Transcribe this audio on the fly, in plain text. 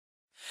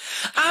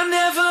I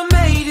never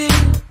made it,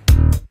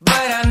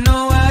 but I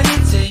know what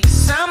it takes.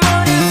 I'm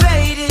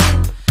motivated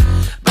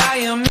by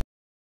a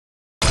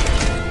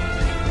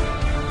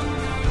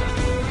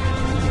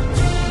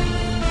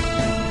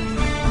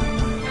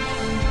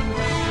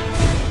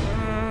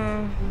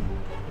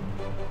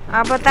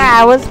अब त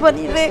आवाज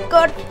पनि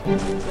record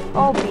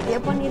video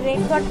पनि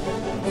record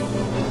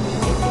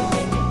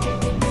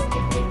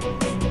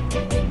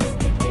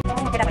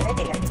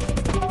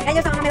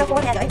मेरो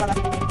फोन है बाबा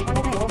फोन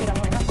नै हो मेरो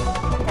हैन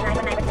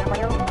त्यहाँ नाइ पनि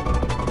पर्यो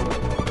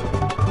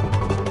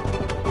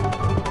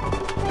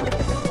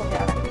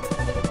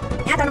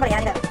यहाँ तर्नु पर्यो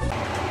यहाँ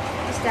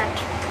स्टार्ट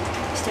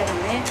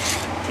हुने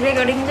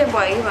रेकर्डिङ चाहिँ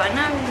भयो भएन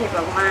हे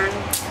भगवान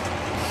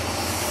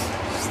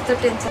यस्तो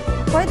टेन्सन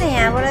खोइ त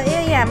यहाँबाट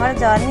यहाँबाट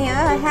झर्ने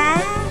हो हा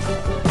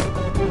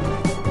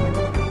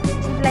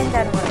जिपलाइन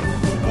झर्नु पर्यो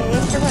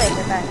यस्तो पो रहेछ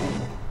त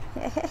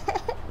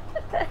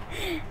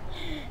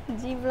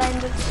जिपलाइन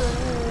जस्तो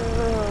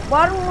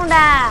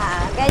बर्मुडा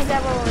गाइस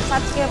अब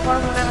साँच्चै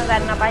बर्मुडामा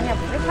जान नपाएन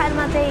फ्री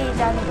फायरमा चाहिँ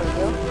जानु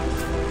पर्यो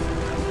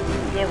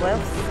जे भयो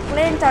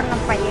प्लेन चढ्न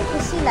पाइए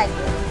खुसी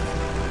लाग्यो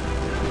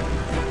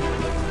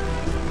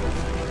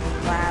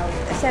वाउ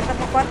यसरी त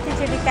म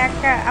कतिचोटि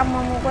काका आम्मा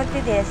म कति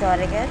धेरै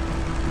झरेको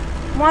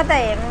म त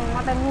हेर्नु म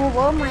त नुब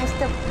हो म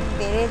यस्तो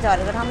धेरै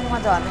झरेको ठाउँमा म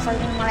झर्न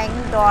सक्दिनँ मलाई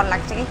एकदम डर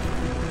लाग्छ कि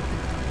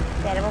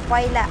त्यही म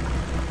पहिला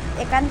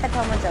एकान्त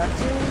ठाउँमा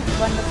झर्छु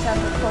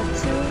बन्दुकसँग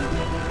खोज्छु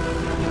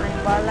अनि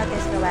बल्ल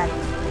त्यसको बाद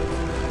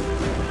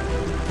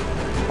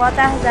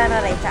 50 जना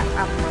रहेछ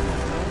आफ्नो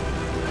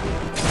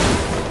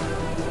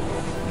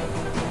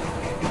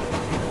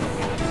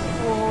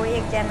ओहो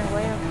एकजना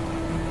गयो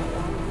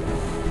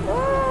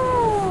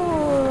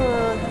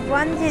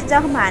बन्जी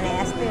जम्प हाने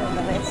जस्तै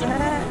हुँदो रहेछ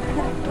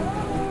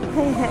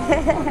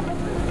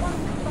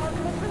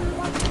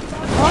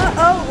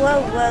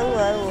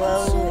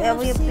अब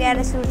यो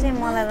प्यारासुट चाहिँ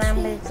मलाई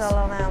राम्ररी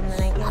चलाउन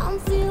आउँदैन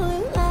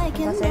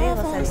कि कसरी यो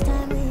गर्नु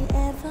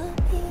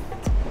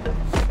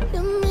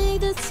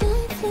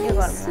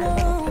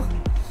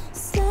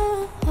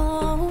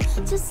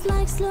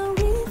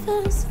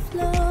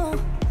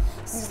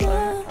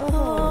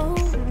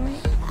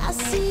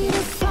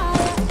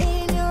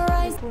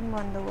कुन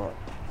बन्द भयो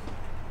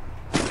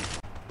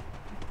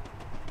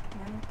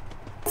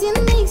It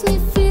makes me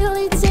feel,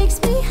 it takes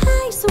me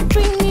high, so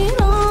bring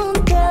it on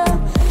the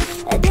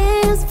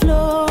dance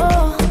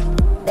floor.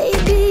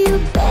 Baby, you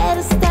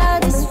better start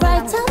this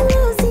right. I'm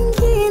losing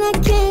it, I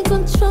can't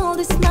control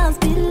this, must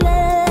be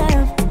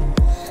love.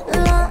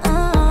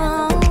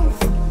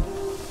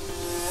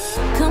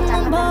 Come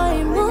on, boy,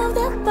 move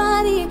that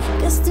body.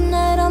 'Cause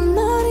tonight I'm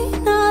naughty,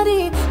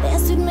 naughty.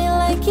 Dance with me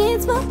like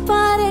it's my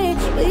party.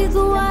 We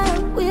go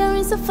wild, we are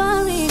in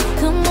safari.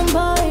 Come on,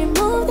 boy,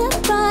 move that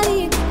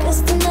body.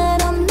 'Cause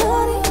tonight I'm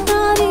naughty,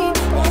 naughty.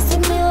 Dance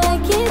with me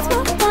like it's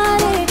my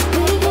party.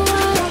 We go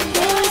out,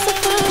 we're in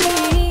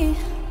safari.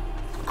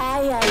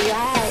 Ay, ay,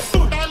 ay.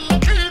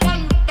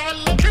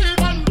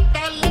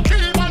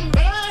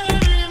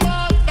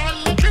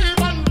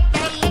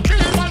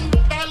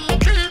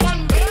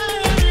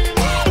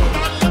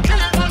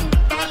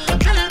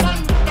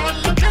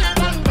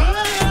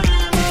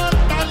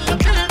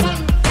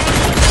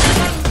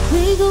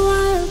 We go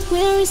out,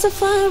 we're in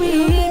safari.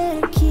 You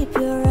better keep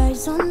your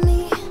eyes on me.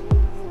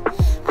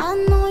 I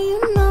know you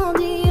know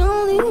the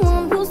only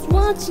one who's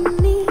watching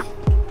me.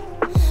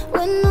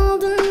 When all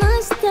the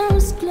night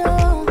stars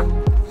glow,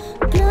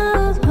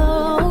 glow,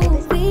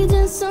 we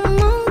dance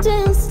among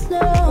dance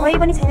slow,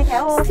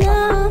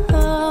 slow.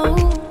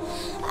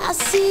 I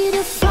see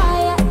the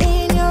fire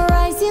in your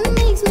eyes, it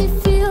makes me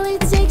feel,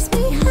 it takes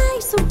me high,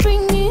 so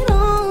bring it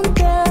on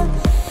the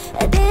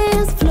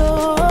dance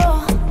floor.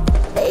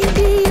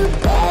 Baby, you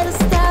better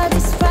start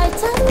this right.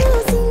 I'm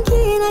losing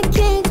it, I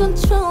can't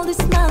control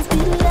this, must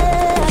be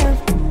love.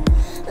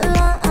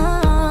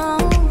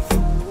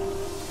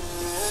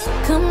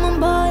 Come on,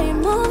 boy,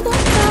 move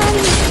that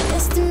body.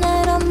 'Cause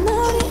tonight I'm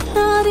naughty,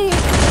 naughty.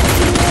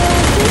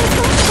 Tonight it's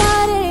my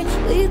party.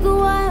 We go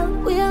wild,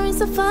 we are in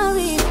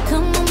safari.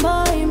 Come on,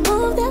 boy,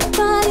 move that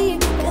body.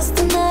 'Cause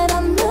tonight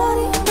I'm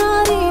naughty,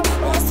 naughty.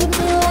 Dance with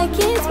me like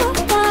it's my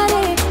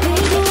party. We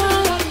go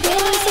wild, we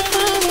are in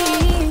safari.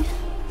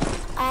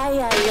 Ay,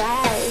 ay,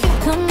 ay.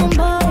 Come on,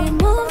 boy,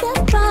 move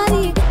that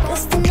body.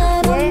 'Cause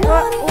tonight I'm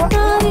naughty,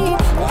 naughty.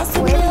 Dance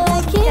with me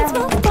like it's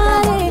my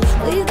party.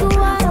 We go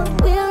wild,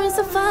 we are in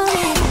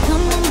safari.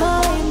 Come on,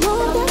 boy,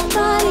 move that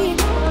body.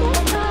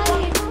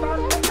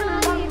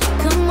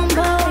 Come on,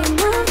 boy,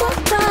 move that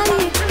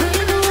body. We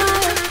go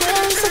wild, we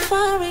are in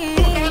safari.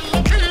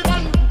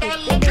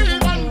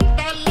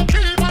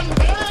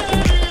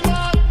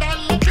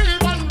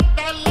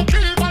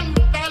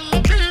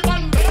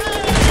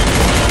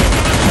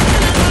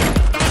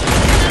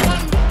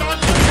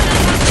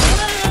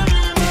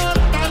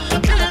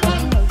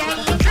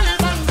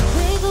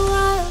 We go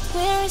wild,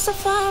 we are in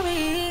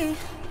safari.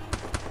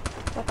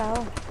 पता हो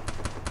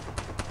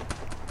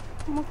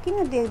म किन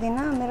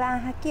देख्दिनँ मेरो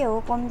आँखा के हो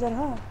कमजोर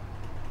हो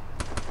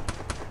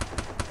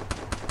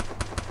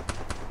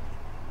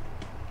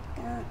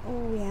ऊ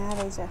यहाँ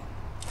रहेछ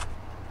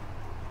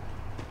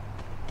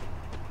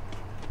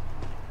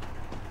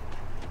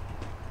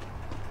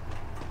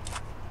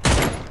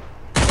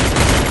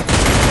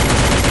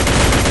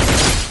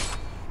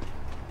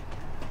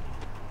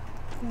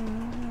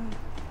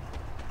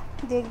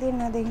देख्दै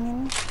नदेख्ने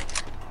नि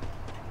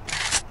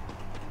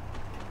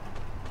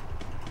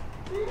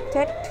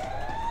ठेट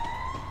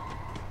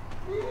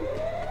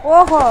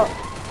ओहो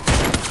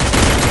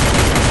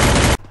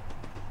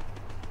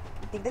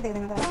देख्दै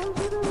देख्दैन त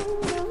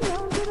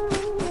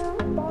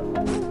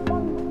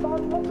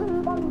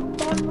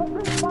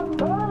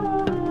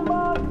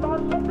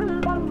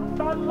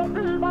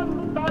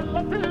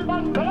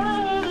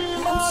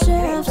I'm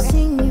sure I've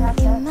seen you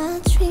in my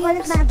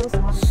dreams.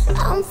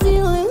 I'm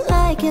feeling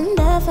like in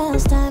the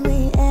first time we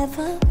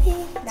ever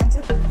meet.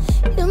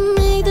 You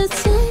make the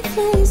time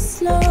fly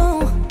slow,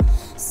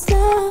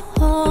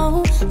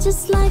 slow,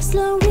 just like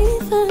slow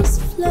rivers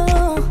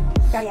flow.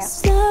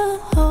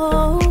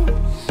 Slow,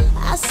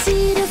 I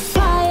see the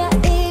fire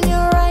in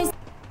your eyes.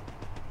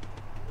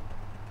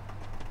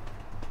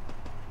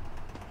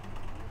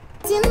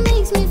 It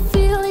makes me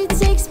feel, it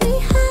takes me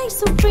high,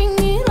 so bring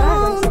it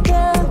on,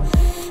 girl.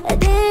 A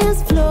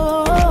dance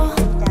floor,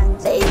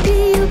 baby,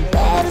 you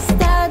better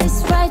start this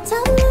right.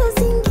 I'm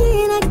losing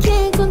it, I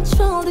can't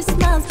control this,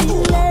 must be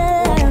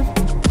love.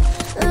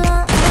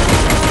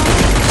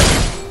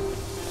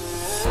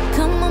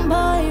 Come on,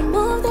 boy,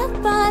 move that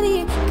body,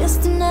 'cause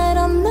tonight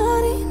I'm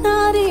naughty,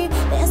 naughty.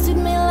 Dance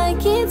with me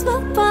like it's my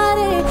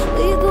party.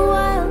 We go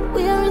wild,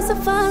 we are in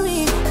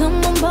safari. Come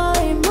on,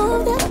 boy,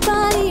 move that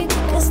body,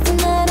 'cause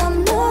tonight I'm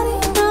naughty,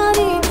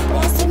 naughty.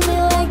 Dance with me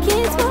like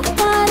it's my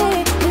party.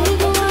 We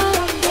go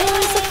wild, we are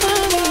in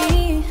safari.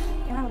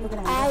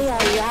 Ay,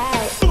 ay,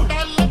 ay.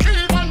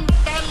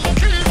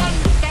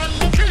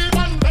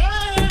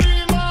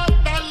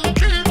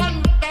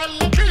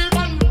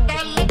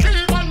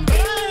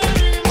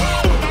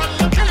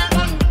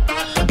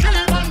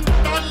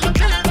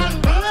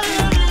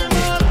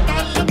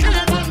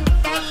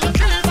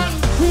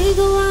 We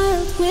go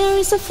wild, we're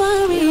in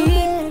safari.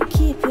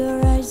 Keep your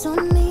eyes on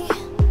me.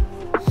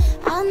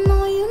 I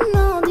know you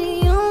know the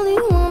only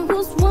one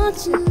who's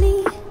watching me.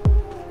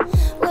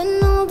 When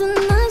all the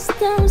night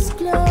stars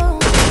glow,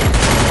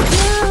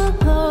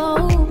 slow,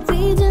 we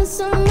dance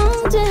among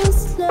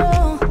dance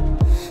slow,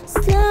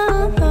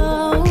 slow.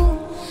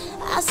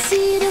 I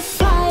see the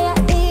fire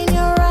in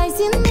your eyes,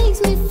 it makes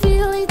me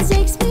feel, it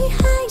takes me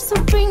high, so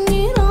bring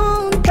it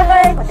on,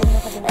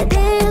 a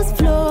dance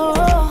floor.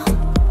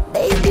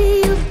 Baby,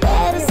 you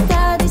better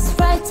start this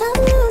right. I'm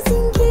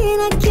losing it,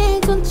 I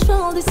can't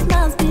control this,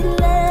 must be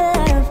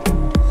love.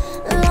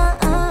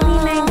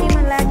 P90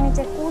 मा लाग्ने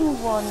चाहिँ कुन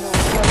बन्नु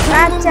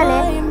बाच्चाले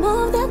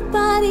Move that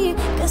body,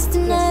 'cause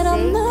tonight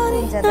I'm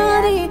naughty,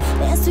 naughty.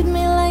 Dance with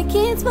me like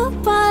it's my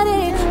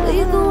party. We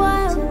go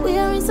wild, we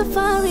are in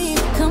safari.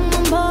 Come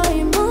on, boy,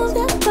 move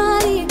that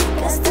body,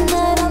 'cause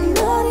tonight I'm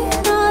naughty,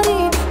 naughty.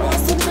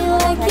 Dance with me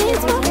like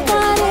it's my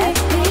party.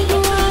 We go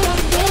wild,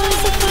 we are in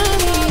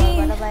safari.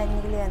 बाट बाहिर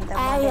निक्ल्यो भने त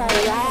Ay, ay,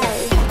 ay.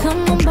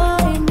 Come on,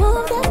 boy,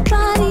 move that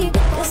body,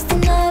 'cause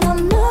tonight I'm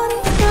naughty,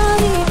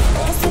 naughty.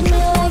 Dance with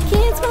me like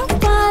it's my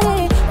party.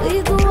 We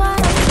go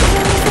wild, we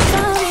are in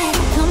safari.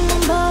 Come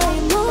on, boy,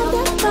 move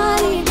that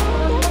body.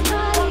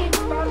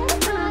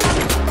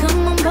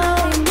 Come on,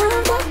 boy,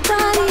 move that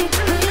body.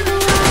 We go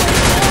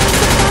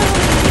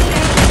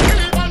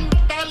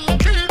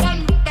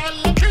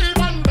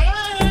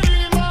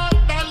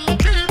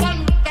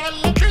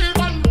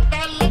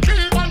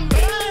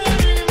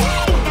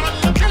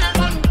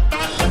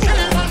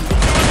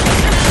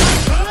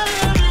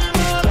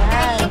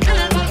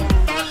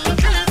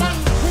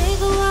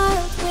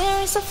wild, we're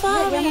in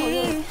safari.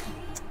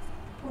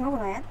 कुन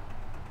कुन यार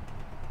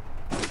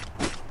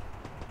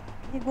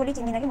यो गोली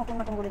चिन्दिनँ कि म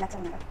कुन कुन गोली लाग्छ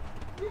भनेर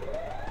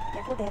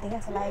यहाँ को देखेको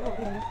जस्तो लागेको हो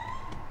किनभने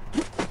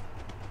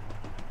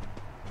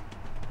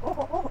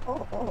ओहो ओहो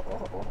ओहो ओहो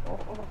ओहो ओहो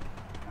ओहो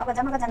अब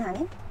जम्मा कतिजना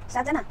हामी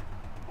 7 जना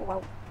ओ वाउ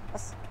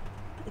बस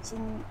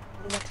एकछिन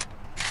रिलेट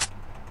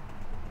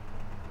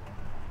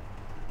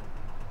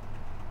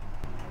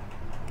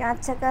कहाँ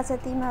छ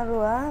तिमीहरू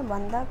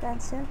भन्दा कहाँ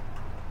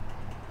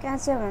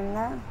छ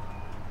भन्दा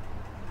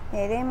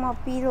हेरेँ म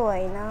पिरो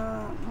होइन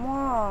म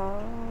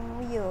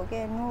उयो हो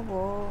क्या नुब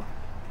हो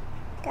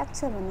काट्छ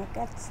भन्ने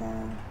काट्छ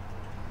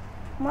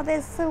म त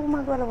यसो उमा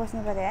गएर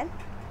बस्नु पऱ्यो यार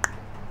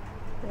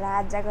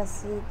राजाको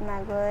सिटमा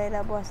गएर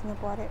बस्नु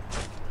पऱ्यो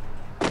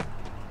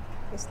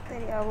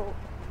यस्तै अब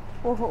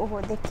ओहो ओहो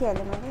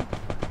देखिहालेँ मैले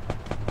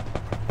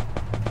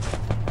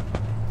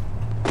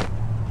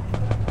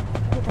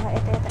यता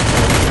यता यता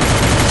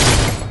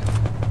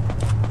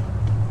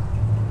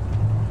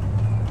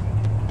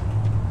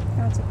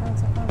कहाँ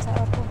छ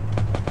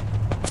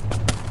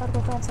अर्को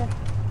कहाँ छ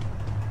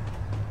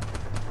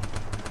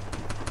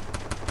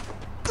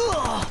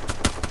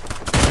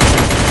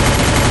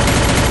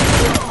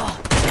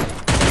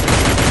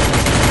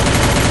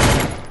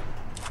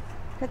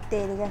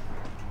तेरिका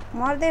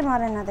मर्दै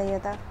मरेन त यो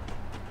त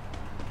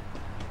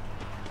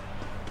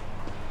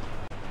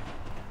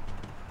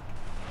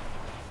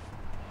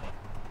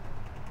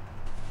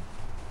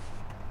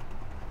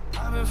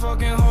I've been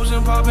fucking hoes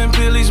and popping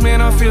pillies,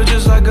 man, I feel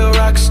just like a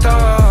rock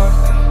star.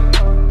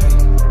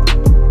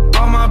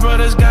 All my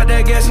brothers got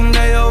that gas and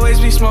they always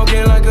be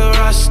smoking like a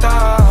rock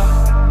star.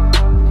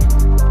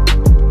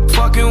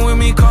 Fucking with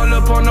me, call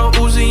up on the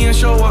Uzi and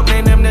show up,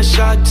 man, them the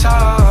shot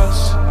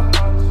toss.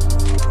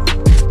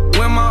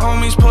 When my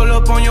homies pull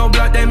up on your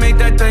block, they make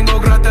that thing go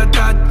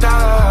grata-ta-ta.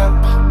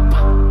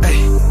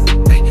 Ay,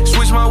 ay.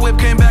 Switch my whip,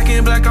 came back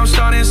in black, I'm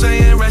starting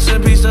saying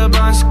recipes to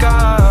Bon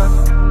Scott.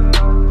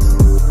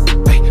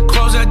 Ay,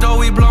 close that door,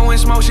 we blowing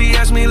smoke, she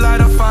asked me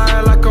light a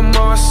fire like a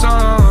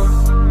Marsan.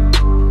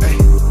 Ay,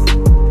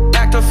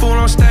 act a fool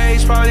on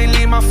stage, probably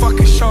leave my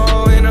fucking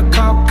show in a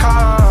cop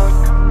car.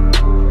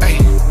 Ay,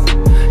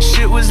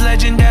 shit was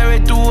legendary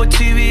through a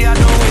TV, I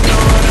know we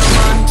know the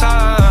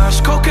montage.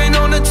 Cocaine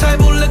on the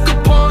table, liquor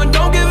porn,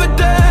 don't give a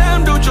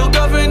damn. Dude, your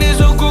girlfriend is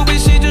a groupie,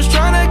 she just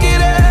tryna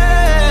get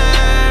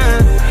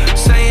in.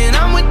 Saying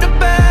I'm with the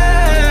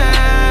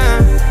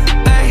band.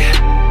 Ay,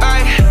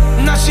 ay.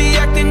 Now she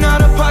acting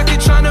out of pocket,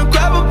 tryna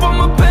grab up on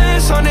my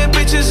pants. 100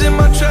 bitches in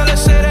my trailer,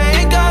 say they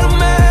ain't got a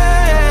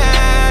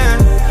man.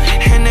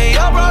 And they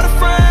all brought a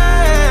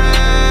friend.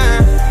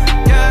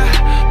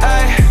 Yeah,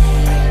 ay.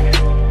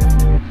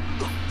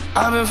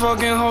 I've been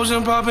fucking hoes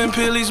and popping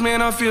pillies,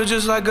 man, I feel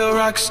just like a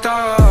rock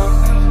star.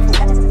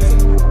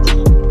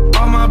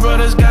 All my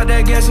brothers got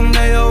that gas and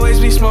they always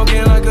be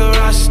smoking like a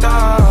rock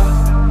star.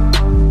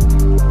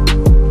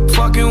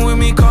 Fucking with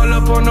me, call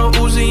up on the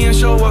Uzi and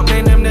show up,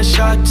 man, them the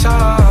shot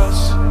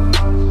toss.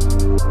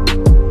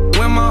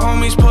 When my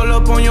homies pull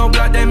up on your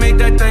block, they make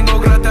that thing go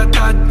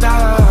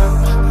grata-ta-ta.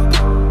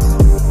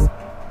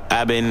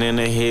 I've been in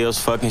the hills,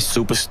 fucking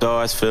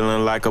superstars,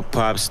 feeling like a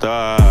pop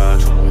star.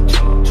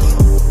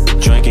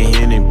 Drinking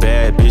Henny,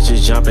 bad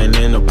bitches jumping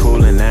in the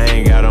pool and I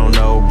ain't got on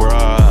no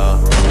bra.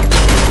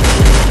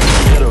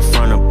 Hit her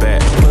front or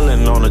back,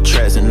 pulling on the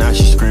tracks and now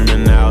she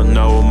screaming out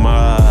no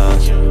more.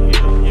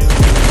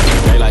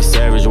 They like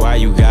Savage, why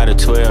you got a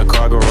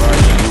 12-car garage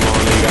and you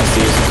only got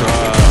 6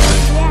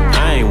 cars?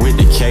 I ain't with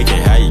the cake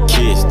and how you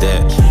kiss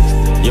that.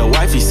 Your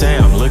wifey say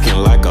I'm looking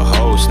like a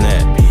whole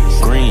snap.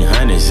 Green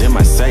honey's in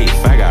my safe,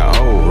 I got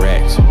old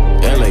racks.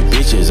 LA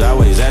bitches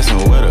always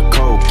asking where the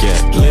coke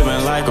at.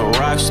 Living like a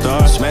rock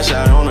star, smash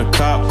out on a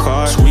cop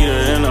car,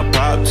 sweeter than a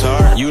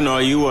Pop-Tart. You know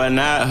you are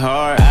not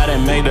hard, I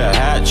didn't make the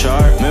hot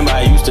chart. Remember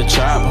I used to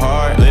chop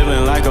hard,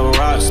 living like a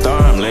rock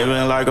star, I'm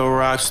living like a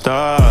rock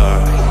star.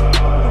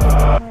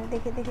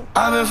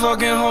 I've been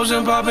fucking hoes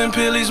and popping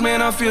pillies,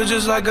 man, I feel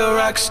just like a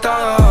rock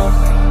star.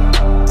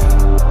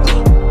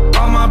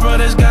 All my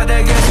brothers got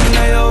that gas and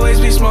they always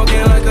be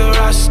smoking like a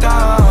rock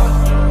star.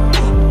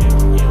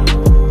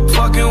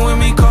 Fucking with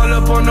me, call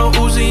up on the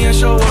Uzi and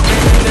show up,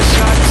 man, in the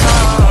shot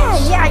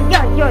toss. Yeah.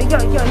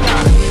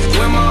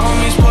 When my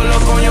homies pull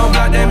up on your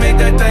block, they make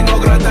that thing go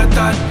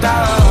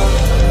grata-ta-ta.